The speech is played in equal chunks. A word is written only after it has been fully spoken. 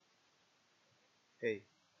Hey,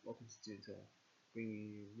 welcome to Student Time,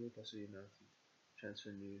 bringing you Newcastle United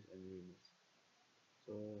transfer news and rumours.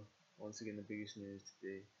 So, once again, the biggest news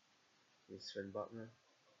today is Sven Butner.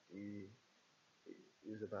 He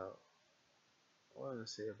was about, I want to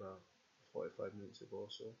say about 45 minutes ago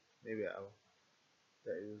or so, maybe an hour,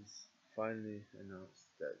 that it was finally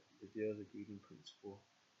announced that the deal is agreed in principle.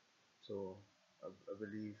 So, I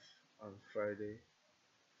believe on Friday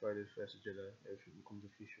 1st of July, everything becomes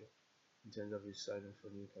official in terms of his signing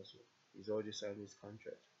for Newcastle. He's already signed his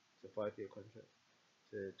contract. It's a 5-year contract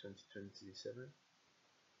to 2027.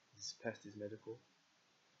 He's passed his medical.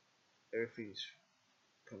 Everything is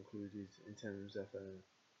concluded in terms of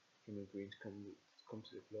him agreeing to come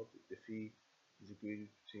to the club. The fee is agreed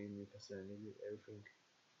between Newcastle and England. Everything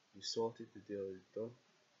is sorted. The deal is done,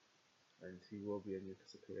 and he will be a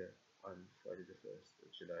Newcastle player on Friday the 1st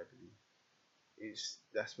of July, I believe.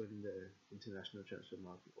 That's when the international transfer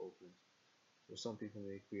market opens. So some people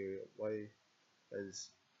may query has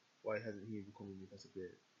why hasn't he become a Newcastle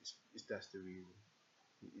player? That's the reason.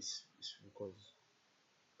 It's because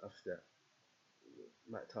of that.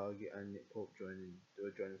 Matt Target and Nick Pope joining. They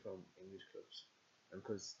were joining from English clubs, and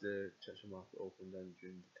because the transfer market opened on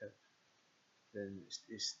June the 10th, then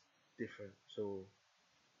it's different. So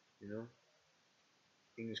you know,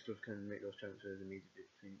 English clubs can make those transfers immediately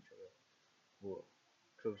between each other, but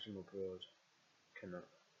clubs from abroad cannot.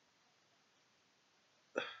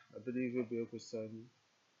 I believe it'll be a good signing.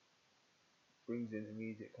 Brings in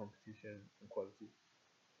immediate competition and quality,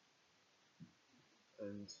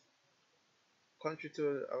 and contrary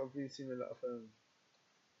to I've been seeing a lot of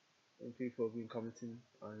when people have been commenting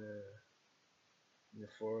on in the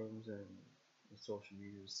forums and in social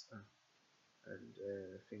medias and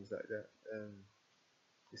things like that.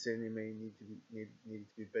 They're saying he may need to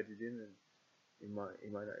be bedded in, and he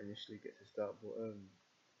might not initially get to start, but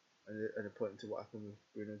and according to what happened with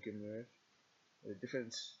Bruno Guimaraes, the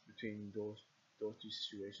difference between those two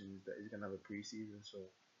situations is that he's gonna have a pre-season, so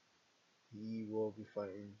he will be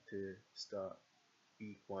fighting to start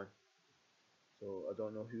week one. So I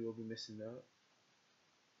don't know who will be missing out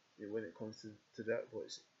when it comes to that, but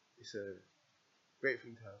it's a great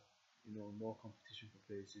thing to have. More competition for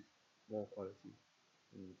places, more quality,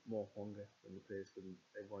 and more hunger when the players, because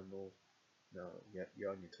everyone knows now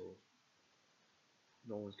you're on your toes.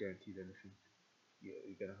 No one's guaranteed anything.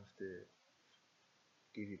 You're gonna have to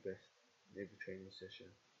give your best in every training session.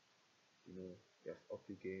 You have to up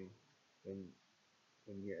your game when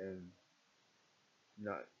you're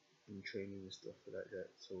not in training and stuff like that.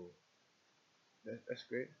 So that's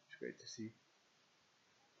great. It's great to see.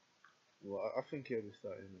 Well, I think he'll be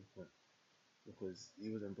starting in front because he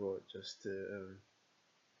wasn't brought just to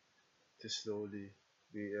slowly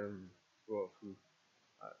be brought through.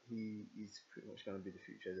 He's pretty much gonna be the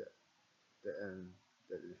future that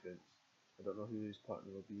the defense. I don't know who his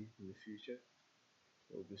partner will be in the future.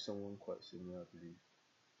 It will be someone quite similar, I believe.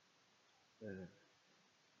 Uh,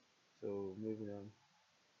 so moving on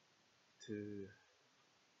to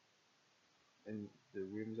and the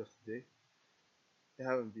rooms of today. There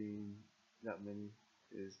haven't been that many.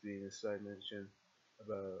 There's been a slight mention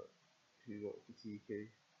about who got for TK.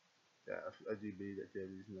 That I do believe that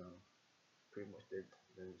Jerry is now pretty much dead.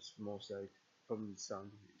 And it's most like from the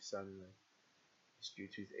sound of it, it's sounding like it's due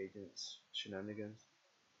to his agent's shenanigans,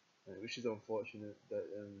 which is unfortunate that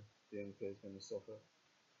the young player is going to suffer.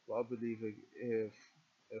 But I believe he'll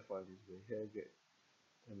find his way. He'll get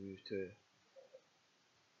a move to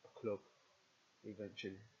a club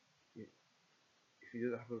eventually. If he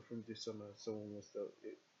doesn't happen from this summer, someone will still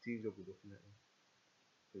teams will be looking at him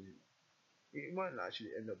because it might not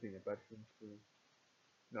actually end up being a bad thing for him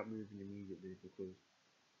not moving immediately, because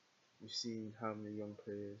we've seen how many young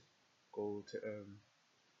players go to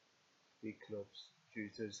big clubs due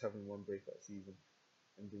to just having one breakout season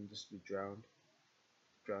and then just be drowned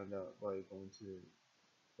out by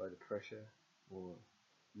the pressure or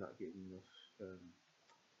not getting enough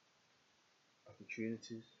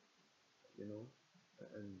opportunities, you know,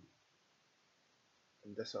 and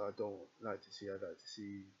and that's what I don't like to see. I like to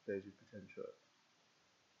see players with potential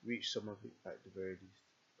reach some of it at the very least.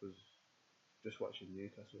 Because just watching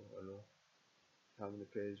Newcastle, I know how many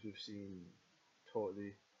players we've seen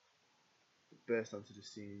totally burst onto the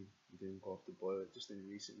scene and then go off the boil just in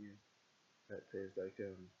recent years. Like players like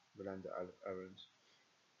Miranda Aarons.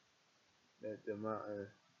 The amount of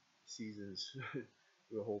seasons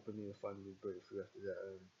we were hoping he would finally break through after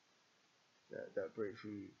that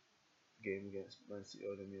breakthrough game against Man City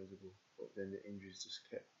all them years ago, but then the injuries just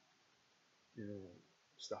kept you know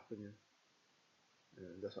stopping him,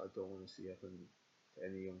 and that's what I don't want to see happen to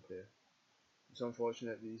any young player. It's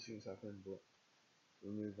unfortunate these things happen, but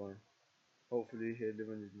we'll move on. Hopefully, he'll live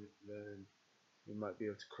on his learn. He might be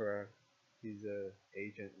able to corral his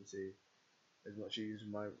agent and say, as much as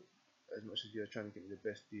my, as much as you're trying to get me the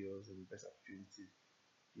best deals and the best opportunities,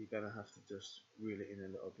 you're gonna have to just reel it in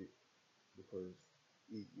a little bit because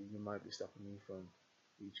you might be stopping me from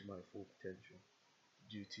reaching my full potential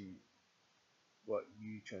due to what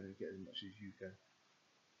you trying to get as much as you can,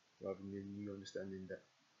 rather than you understanding that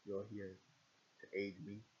you're here to aid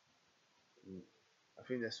me. And I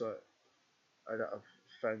think that's what a lot of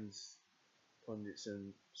fans, pundits,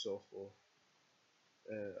 and so forth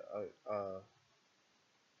are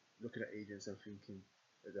looking at agents and thinking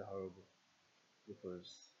that they're horrible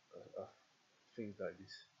because of things like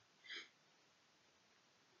this.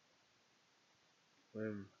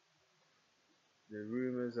 The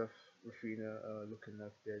rumours of Rafinha are looking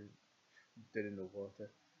like they're dead in the water.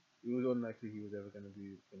 It was unlikely he was ever going to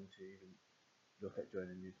even look at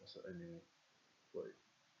joining Newcastle anyway. But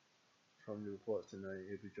from the reports tonight,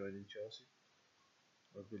 he'll be joining Chelsea.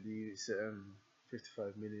 I believe it's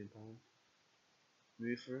 £55 million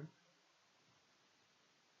move for him,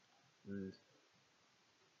 and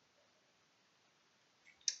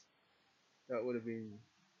that would have been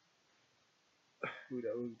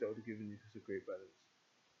that would have given Newcastle a great balance.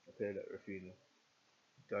 A player like Rafinha,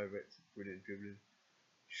 direct, brilliant dribbling,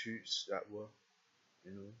 shoots that well,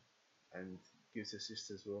 you know, and gives assists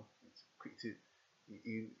as well. It's quick to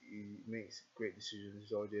he makes great decisions.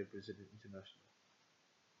 He's already a Brazilian international.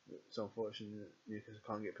 It's unfortunate Newcastle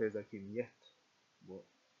can't get players like him yet, but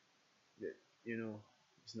you know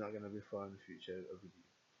it's not gonna be far in the future. I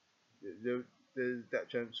believe. There's that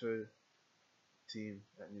transfer team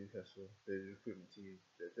at Newcastle, the recruitment team.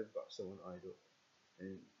 They've got someone eyed up,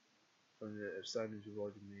 and from the signings we've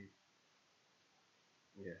already made,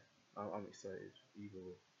 yeah, I'm excited. Either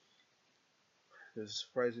way. There's a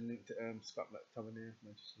surprising link to Scott McTominay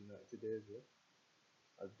from Manchester United today as well.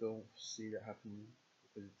 I don't see that happening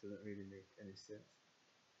because it doesn't really make any sense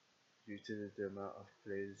due to the amount of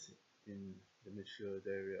players in the midfield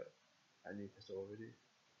area at Newcastle already.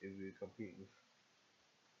 If we're competing with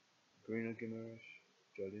Bruno Guimaraes,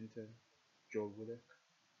 Joe Linton, Joe Willock,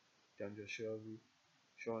 Dandre Shelby,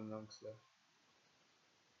 Sean Longstaff,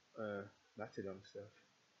 Matty Longstaff.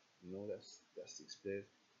 That's 6 players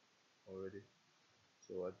already.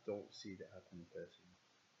 So I don't see that happening personally.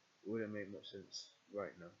 It wouldn't make much sense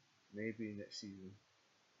right now. Maybe next season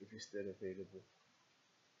if he's still available.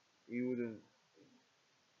 He wouldn't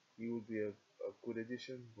he would be a good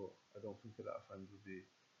addition, but I don't think a lot of fans would be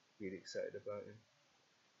really excited about him.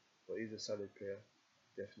 But he's a solid player,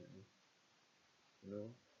 definitely. You know,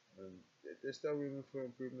 and there's still room for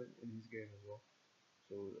improvement in his game as well.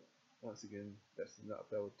 So once again, that's not a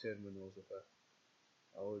player I would turn my nose up at.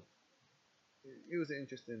 I would. It was an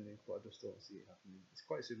interesting link, but I just don't see it happening. It's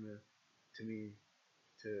quite similar to me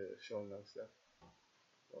to Sean Lagstaff.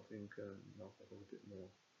 I think Lagstaff has a bit more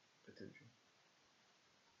potential.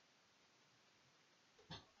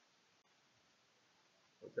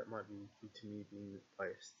 But that might be due to me being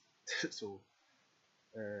biased. So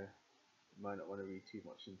might not want to read too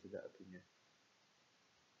much into that opinion.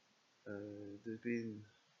 There's been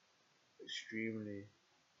extremely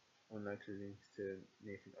unlikely links to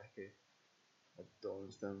Nathan Ake. I don't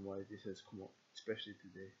understand why this has come up, especially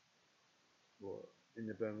today. But in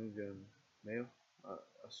the Birmingham Mail,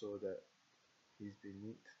 I saw that he's been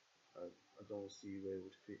linked. I don't see where it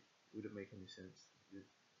would fit. It wouldn't make any sense.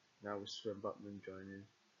 Now with Sven Butman joining,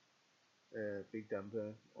 Big Dan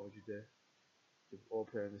Burn already there. They all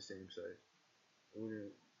play on the same side. It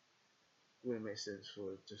wouldn't make sense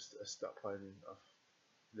for just a stockpiling of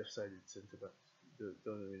left-sided centre backs.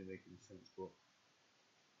 Don't really make any sense, but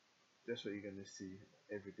that's what you're gonna see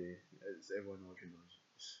every day. As everyone already knows,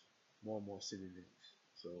 it's more and more silly links.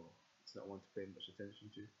 So it's not one to pay much attention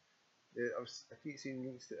to. Yeah, I keep seeing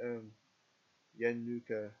links to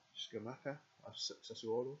Gianluca Scamacca of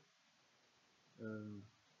Sassuolo. Um,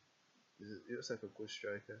 it looks like a good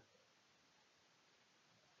striker.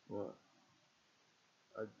 But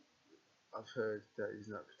I, I've heard that he's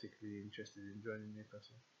not particularly interested in joining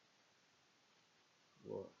Newcastle.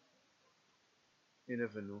 But you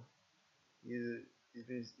never know.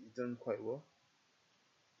 He's done quite well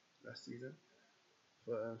last season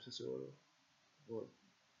for Sassuolo. But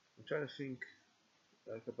I'm trying to think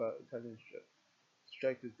like about Italian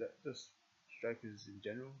strikers that just strikers in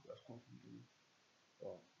general that's confident.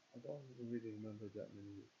 But I don't really remember that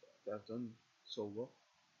many that have done so well.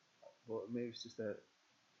 But maybe it's just that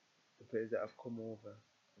the players that have come over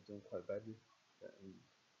have done quite badly. And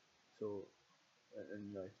so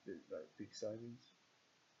like big signings.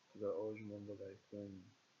 Because I always remember like when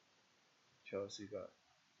Chelsea got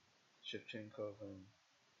Shevchenkov and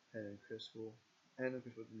Henry Crespo. Henry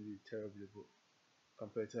Crespo didn't do terribly, but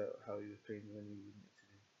compared to how he was playing when he was in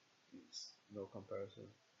Italy, it's no comparison.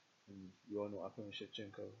 And we all know what happened with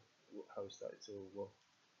Shevchenko, how he started so well,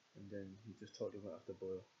 and then he just totally went off the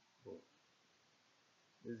boil. But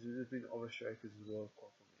there's been other strikers as well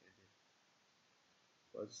come from Italy,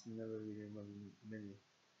 but I just never really remember many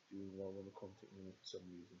doing well when they come to England for some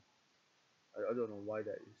reason. I don't know why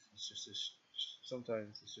that is. It's just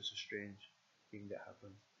sometimes it's just a strange thing that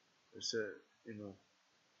happens. It's a you know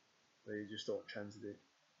where you just don't translate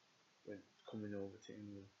when coming over to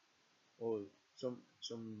England. Or some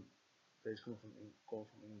players going from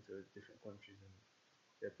England to different countries and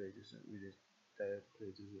their play doesn't really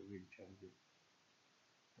translate.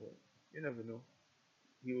 But you never know.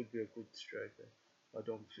 He would be a good striker. I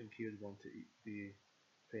don't think he would want to be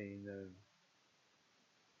playing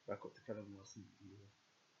back up to Callum Wilson either.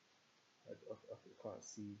 I can't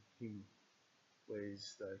see him where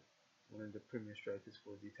he's like one of the premier strikers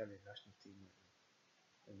for the Italian national team right now.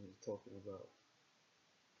 And he's talking about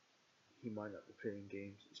he might not be playing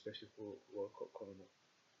games, especially for World Cup coming up.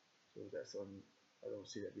 So that's on. I don't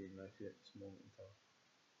see that being likely at this moment in time.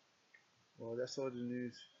 Well, that's all the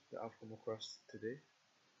news that I've come across today.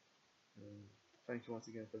 Thank you once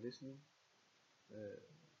again for listening. Uh,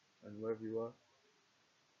 and wherever you are,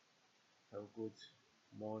 have a good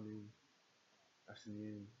morning,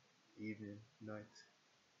 afternoon, evening, night.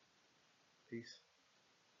 Peace.